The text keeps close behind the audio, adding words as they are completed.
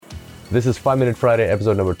This is 5 Minute Friday,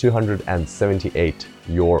 episode number 278,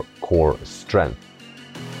 Your Core Strength.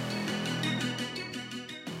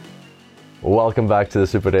 Welcome back to the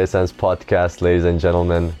Super Data Science Podcast, ladies and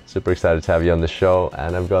gentlemen. Super excited to have you on the show.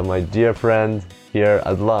 And I've got my dear friend here,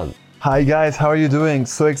 Adlan. Hi guys, how are you doing?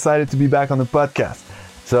 So excited to be back on the podcast.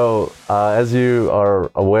 So, as you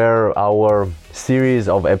are aware, our series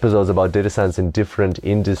of episodes about data science in different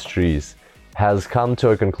industries has come to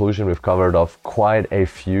a conclusion. We've covered off quite a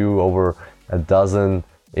few, over a dozen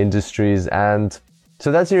industries. And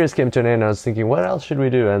so that series came to an end. I was thinking, what else should we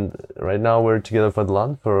do? And right now we're together for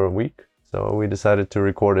Adlan for a week. So we decided to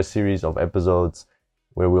record a series of episodes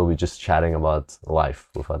where we'll be just chatting about life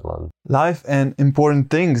with Adlan. Life and important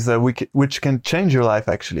things which can change your life,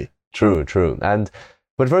 actually. True.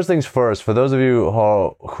 But first things first, for those of you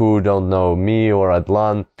who don't know me or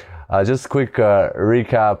Adlan, just quick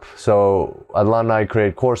recap. So Adlan and I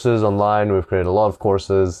create courses online. We've created a lot of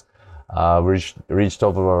courses. Reached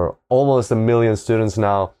over almost 1 million students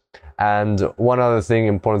now. And one other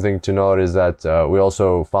important thing to note is that we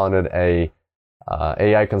also founded a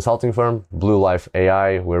AI consulting firm, Blue Life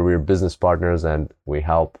AI, where we're business partners and we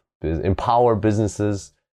help empower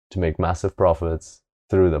businesses to make massive profits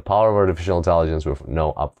through the power of artificial intelligence with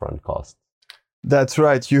no upfront cost. That's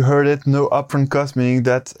right. You heard it. No upfront cost, meaning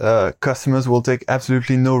that customers will take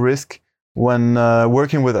absolutely no risk when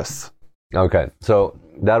working with us. Okay, so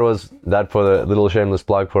that was that for the little shameless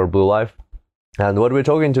plug for Blue Life. And what we're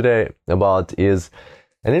talking today about is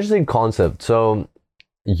an interesting concept. So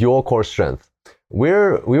your core strength. We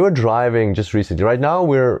were driving just recently. Right now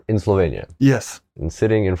we're in Slovenia. Yes. And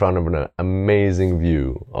sitting in front of an amazing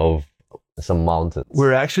view of some mountains.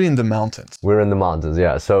 We're actually in the mountains. We're in the mountains,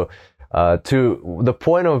 yeah. So to the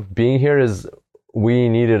point of being here is we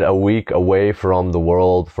needed a week away from the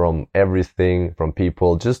world, from everything, from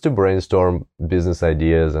people, just to brainstorm business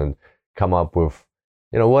ideas and come up with,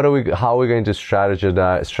 how are we going to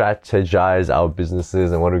strategize our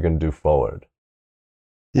businesses and what are we going to do forward?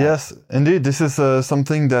 Yes, indeed. This is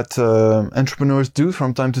something that entrepreneurs do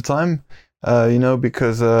from time to time,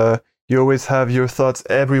 because you always have your thoughts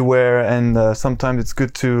everywhere, and sometimes it's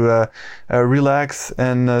good to relax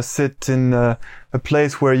and sit in a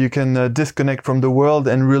place where you can disconnect from the world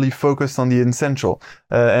and really focus on the essential.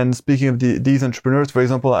 And speaking of these entrepreneurs, for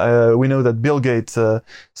example, we know that Bill Gates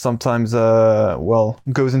sometimes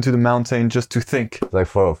goes into the mountain just to think. Like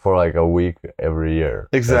for like a week every year.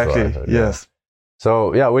 Exactly. Yes. Yeah.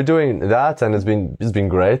 So yeah, we're doing that, and it's been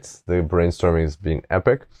great. The brainstorming has been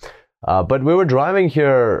epic. But we were driving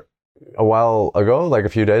here a while ago, like a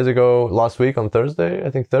few days ago, last week on Thursday. I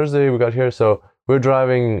think Thursday we got here. So we're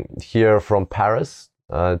driving here from Paris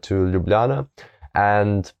to Ljubljana,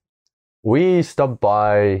 and we stopped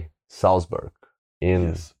by Salzburg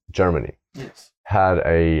in Germany. Yes. Had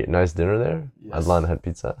a nice dinner there. Yes. Adlan had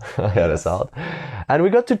pizza. I had a salad. And we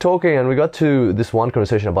got to talking, and we got to this one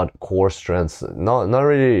conversation about core strengths. Not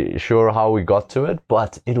really sure how we got to it,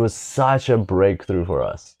 but it was such a breakthrough for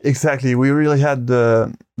us. Exactly. We really had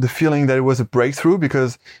the feeling that it was a breakthrough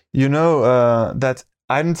because that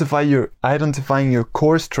identifying your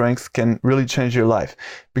core strengths can really change your life.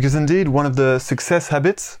 Because indeed, one of the success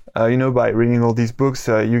habits, by reading all these books,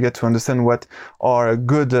 you get to understand what are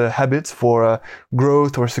good habits for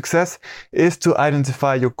growth or success, is to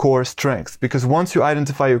identify your core strengths. Because once you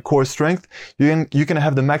identify your core strength, you can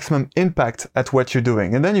have the maximum impact at what you're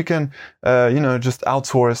doing. And then you can, just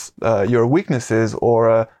outsource your weaknesses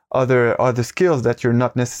or other skills that you're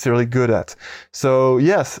not necessarily good at. So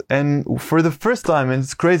yes, and for the first time, and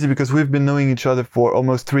it's crazy because we've been knowing each other for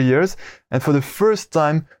almost 3 years, and for the first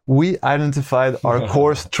time we identified our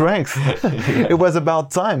core strengths. It was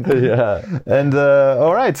about time. Yeah. And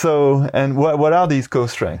all right, so and what are these core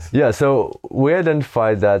strengths? Yeah, so we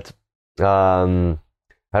identified that I don't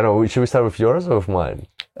know, should we start with yours or with mine?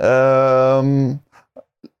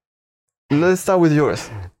 Let's start with yours.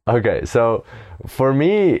 Okay, so for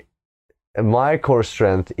me, my core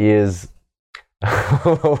strength is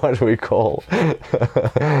what do we call?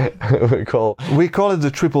 We call it the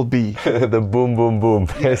triple B. The boom, boom, boom,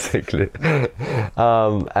 basically.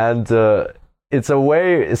 It's a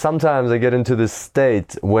way, sometimes I get into this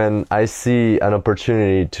state when I see an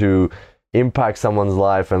opportunity to impact someone's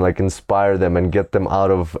life and like inspire them and get them out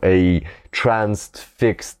of a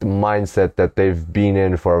transfixed mindset that they've been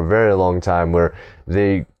in for a very long time, where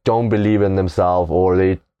they don't believe in themselves, or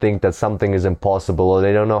they think that something is impossible, or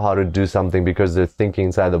they don't know how to do something because they're thinking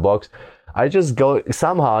inside the box. I just go,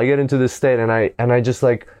 somehow I get into this state and I just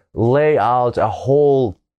like lay out a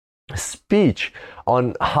whole speech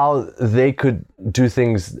on how they could do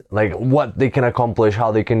things, like what they can accomplish,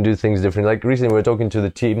 how they can do things differently. Like recently we were talking to the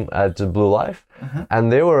team at Blue Life,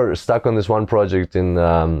 and they were stuck on this one project in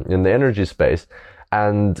the energy space,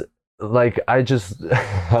 and like I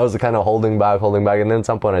was kind of holding back, and then at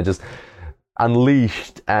some point I just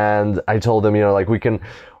unleashed, and I told them, like,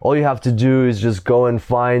 all you have to do is just go and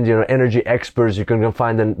find, energy experts. You can go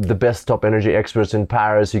find the best top energy experts in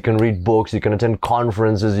Paris. You can read books, you can attend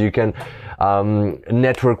conferences, you can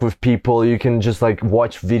network with people, you can just like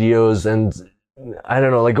watch videos, and I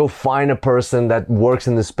don't know, like go find a person that works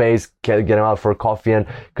in the space, get him out for a coffee and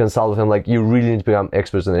consult with him. Like, you really need to become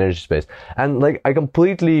experts in the energy space. And like, I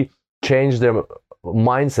completely changed their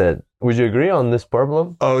mindset. Would you agree on this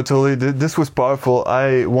problem? Oh, totally. This was powerful.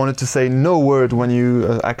 I wanted to say no word when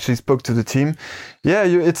you actually spoke to the team. Yeah,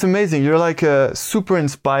 it's amazing. You're like a super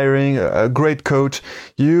inspiring, a great coach.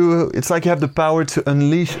 It's like you have the power to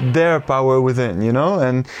unleash their power within,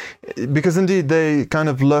 and because indeed they kind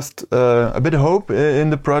of lost a bit of hope in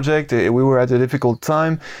the project. We were at a difficult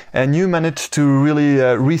time, and you managed to really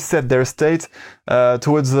reset their state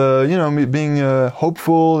towards, being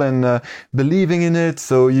hopeful and believing in it.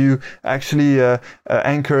 So you actually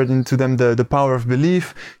anchored into them the power of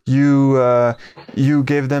belief. You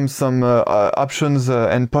gave them some options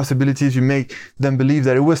and possibilities. You make them believe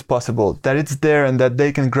that it was possible, that it's there, and that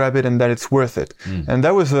they can grab it, and that it's worth it. And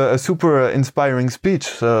that was a super inspiring speech.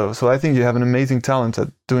 So I think you have an amazing talent at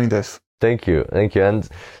doing this. Thank you. And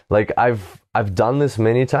like I've done this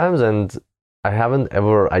many times, and I haven't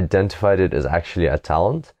ever identified it as actually a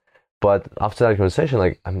talent. But after that conversation,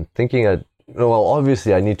 like, I'm thinking well,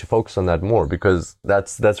 obviously I need to focus on that more, because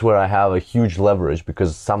that's where I have a huge leverage,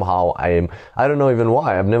 because somehow I don't know even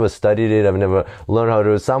why. I've never studied it. I've never learned how to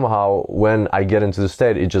do it. Somehow when I get into the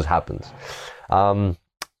state, it just happens. And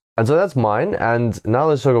so that's mine. And now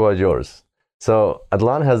let's talk about yours. So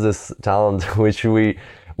Adlan has this talent,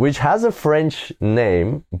 which has a French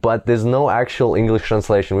name, but there's no actual English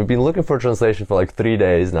translation. We've been looking for a translation for like 3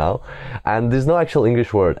 days now, and there's no actual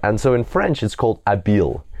English word. And so in French, it's called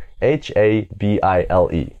habile.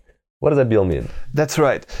 Habile. What does habile mean? That's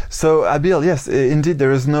right. So habile, yes, indeed,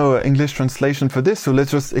 there is no English translation for this. So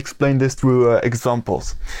let's just explain this through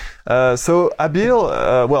examples. So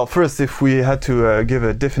habile, well, first, if we had to give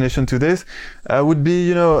a definition to this, would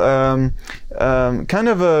be, kind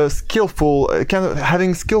of a skillful, kind of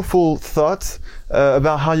having skillful thoughts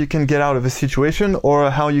about how you can get out of a situation,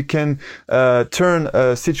 or how you can turn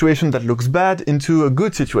a situation that looks bad into a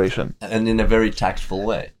good situation. And in a very tactful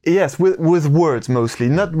way. Yes, with words mostly,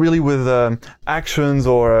 not really with actions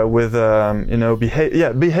or with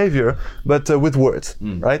behavior, but with words,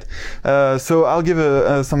 right? So I'll give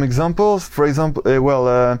some examples. For example,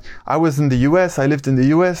 I was in the US. I lived in the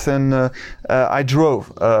US, and I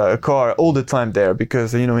drove a car all the time there,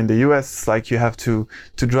 because in the US, it's like you have to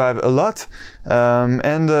drive a lot.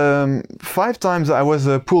 And 5 times I was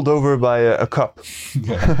pulled over by a cop.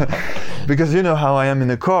 Because you know how I am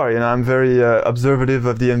in a car. I'm very observative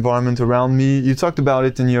of the environment around me. You talked about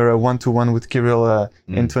it in your one-to-one with Kirill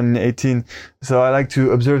in 2018. So I like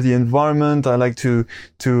to observe the environment. I like to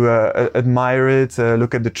admire it,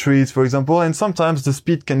 look at the trees, for example. And sometimes the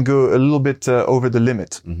speed can go a little bit over the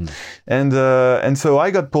limit. And so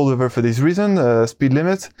I got pulled over for this reason, speed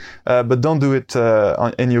limit. But don't do it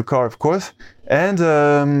in your car, of course. And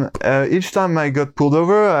each time I got pulled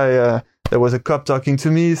over, there was a cop talking to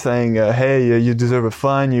me saying, hey, you deserve a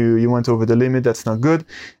fine, you went over the limit, that's not good.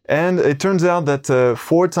 And it turns out that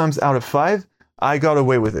 4 times out of 5, I got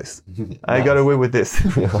away with this. I got away with this.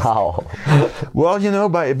 Wow. Well,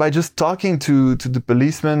 by just talking to the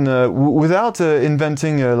policeman, without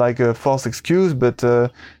inventing like a false excuse, but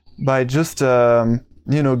by just,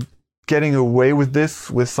 getting away with this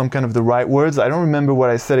with some kind of the right words. I don't remember what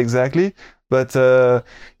I said exactly. But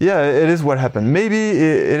it is what happened. Maybe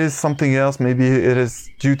it is something else. Maybe it is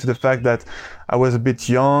due to the fact that I was a bit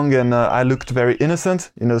young and I looked very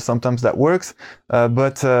innocent. Sometimes that works.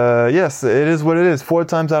 But yes, it is what it is. 4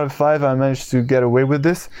 times out of 5, I managed to get away with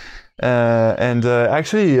this.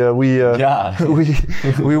 Actually, we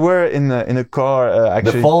were in a car.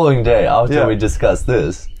 Actually, the following day after we discussed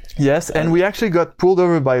this. Yes, and we actually got pulled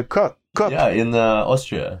over by a cop. Yeah, in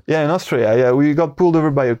Austria. Yeah, in Austria. Yeah, we got pulled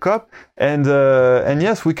over by a cop, and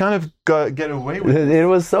yes, we kind of get away with it. It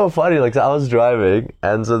was so funny. Like, I was driving,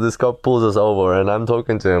 and so this cop pulls us over, and I'm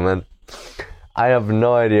talking to him, and I have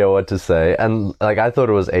no idea what to say. And like, I thought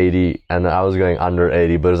it was 80, and I was going under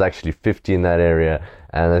 80, but it was actually 50 in that area,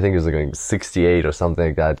 and I think it was going 68 or something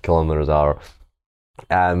like that kilometers an hour.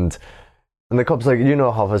 And the cop's like,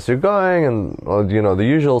 how fast you're going, and the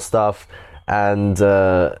usual stuff, and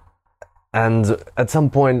And at some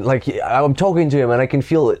point, like I'm talking to him, and I can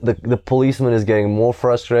feel the policeman is getting more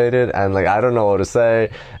frustrated, and like I don't know what to say.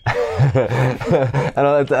 And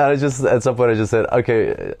I just at some point I just said,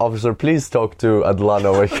 "Okay, officer, please talk to Adlan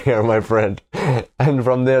over here, my friend." And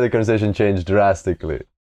from there, the conversation changed drastically.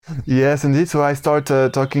 Yes, indeed. So I start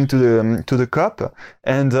talking to the cop,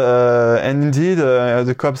 and indeed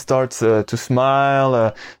the cop starts to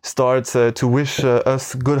smile, starts to wish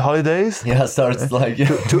us good holidays. Yeah, starts like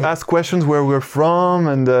to ask questions where we're from,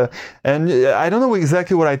 and I don't know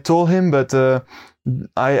exactly what I told him, but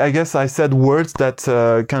I guess I said words that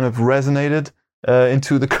kind of resonated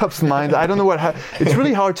into the cop's mind. I don't know it's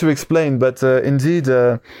really hard to explain, but indeed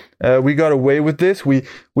we got away with this. We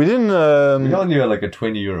didn't. We only got like a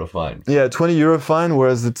 €20 fine. Yeah, €20 fine,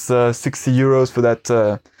 whereas it's €60 for that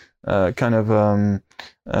kind of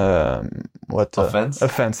offense?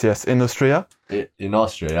 Offense, yes, in Austria. In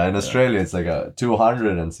Austria, in Australia, it's like a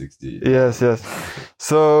 260. Yes.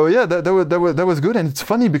 So yeah, that was good, and it's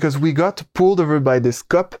funny because we got pulled over by this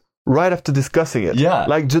cop right after discussing it. Yeah.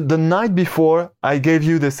 Like the night before, I gave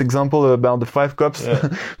you this example about the 5 cops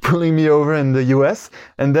pulling me over in the US.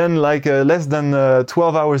 And then like less than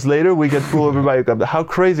 12 hours later, we get pulled over by a cop. How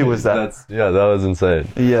crazy was that? That was insane.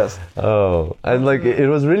 Yes. Oh, and like it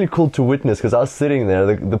was really cool to witness because I was sitting there,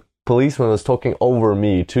 the policeman was talking over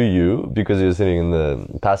me to you because he was sitting in the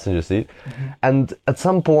passenger seat. Mm-hmm. And at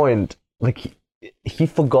some point, like he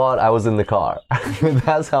forgot I was in the car.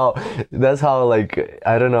 That's how like,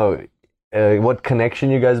 I don't know what connection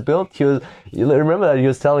you guys built. You remember that he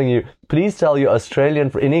was telling you, please tell your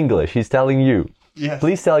Australian, in English, he's telling you, yes,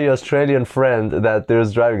 please tell your Australian friend that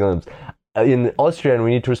there's driving limits. In Austrian,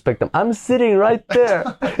 we need to respect them. I'm sitting right there.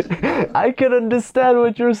 I can understand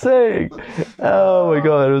what you're saying. Oh my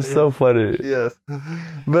God, it was so funny. Yes.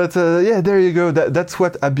 But yeah, there you go. That's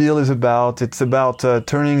what Abil is about. It's about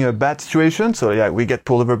turning a bad situation. So yeah, we get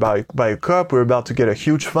pulled over by a cop. We're about to get a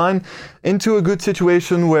huge fine into a good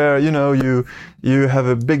situation where, you know, you have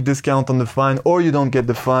a big discount on the fine, or you don't get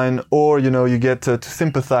the fine, or, you know, you get to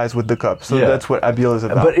sympathize with the cop. So that's what Abil is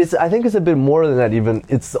about. But I think it's a bit more than that even.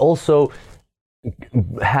 It's also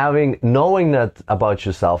knowing that about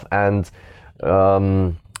yourself and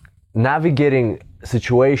navigating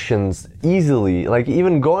situations easily, like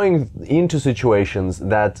even going into situations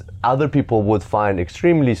that other people would find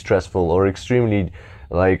extremely stressful or extremely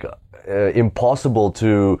like impossible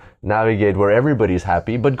to navigate, where everybody's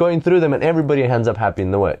happy, but going through them and everybody ends up happy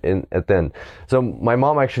at the end. So my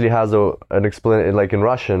mom actually has an explanation, like in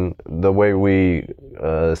Russian, the way we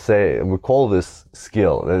call this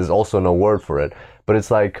skill. There's also no word for it, but it's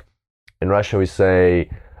like in Russian we say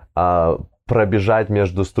пробежать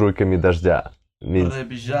между струйками дождя. Means I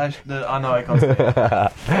can't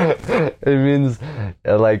say. It means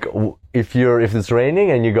like if it's raining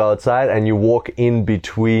and you go outside and you walk in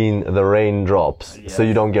between the raindrops, so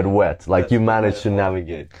you don't get wet, like that's you manage to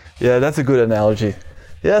navigate. Yeah, that's a good analogy.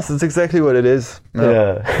 Yes, that's exactly what it is.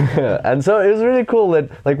 Yeah. And so it was really cool that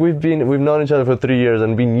like we've known each other for 3 years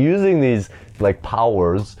and been using these like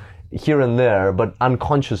powers here and there, but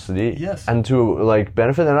unconsciously, and to like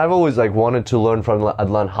benefit. And I've always like wanted to learn from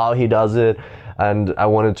Adlan how he does it, and I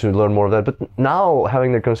wanted to learn more of that. But now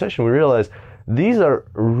having the conversation, we realize these are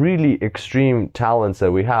really extreme talents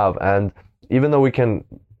that we have, and even though we can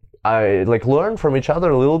learn from each other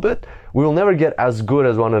a little bit, we will never get as good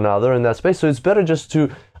as one another in that space. So it's better just to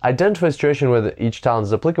identify a situation where each talent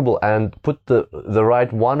is applicable and put the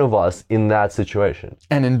right one of us in that situation.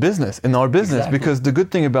 And in our business, because the good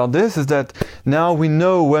thing about this is that now we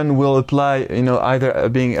know when we'll apply, you know, either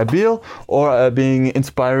being Abil or being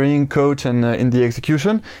inspiring coach and in the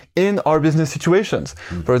execution in our business situations.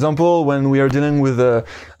 Mm-hmm. For example, when we are dealing with a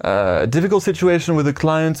difficult situation with a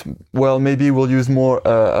client, well, maybe we'll use more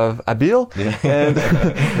of Abil. Yeah.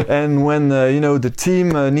 And when, you know, the team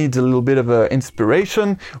needs a little bit of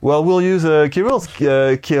inspiration, well, we'll use Kirill's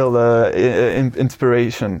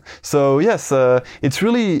inspiration. So yes,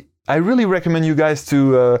 I really recommend you guys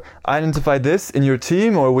to identify this in your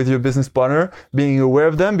team or with your business partner, being aware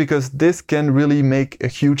of them, because this can really make a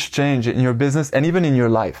huge change in your business and even in your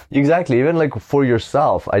life. Exactly. Even like for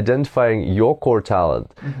yourself, identifying your core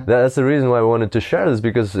talent. Mm-hmm. That's the reason why I wanted to share this,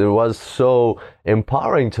 because it was so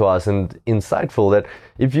empowering to us and insightful that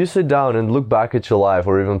if you sit down and look back at your life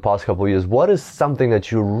or even past couple of years, what is something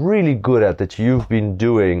that you're really good at that you've been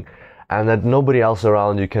doing and that nobody else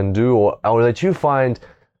around you can do, or that you find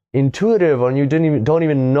intuitive, or you don't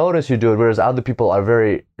even notice you do it, whereas other people are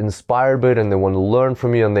very inspired by it and they want to learn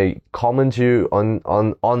from you and they comment you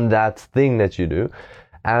on that thing that you do.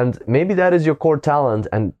 And maybe that is your core talent,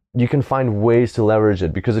 and you can find ways to leverage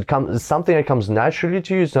it, because it's something that comes naturally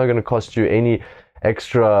to you. It's not going to cost you any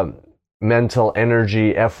extra mental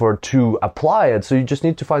energy, effort to apply it. So you just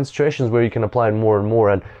need to find situations where you can apply it more and more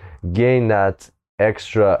and gain that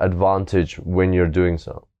extra advantage when you're doing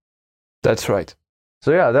so. That's right.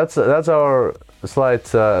 So yeah, that's our slight,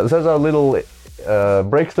 that's our little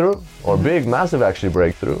breakthrough, or big, massive actually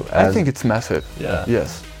breakthrough. And I think it's massive. Yeah.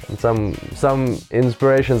 Yes. And some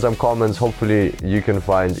inspiration, some comments. Hopefully you can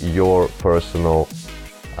find your personal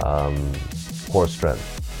core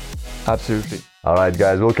strength. Absolutely. All right,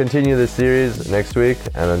 guys, we'll continue this series next week,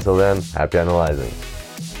 and until then, happy analyzing.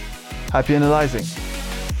 Happy analyzing.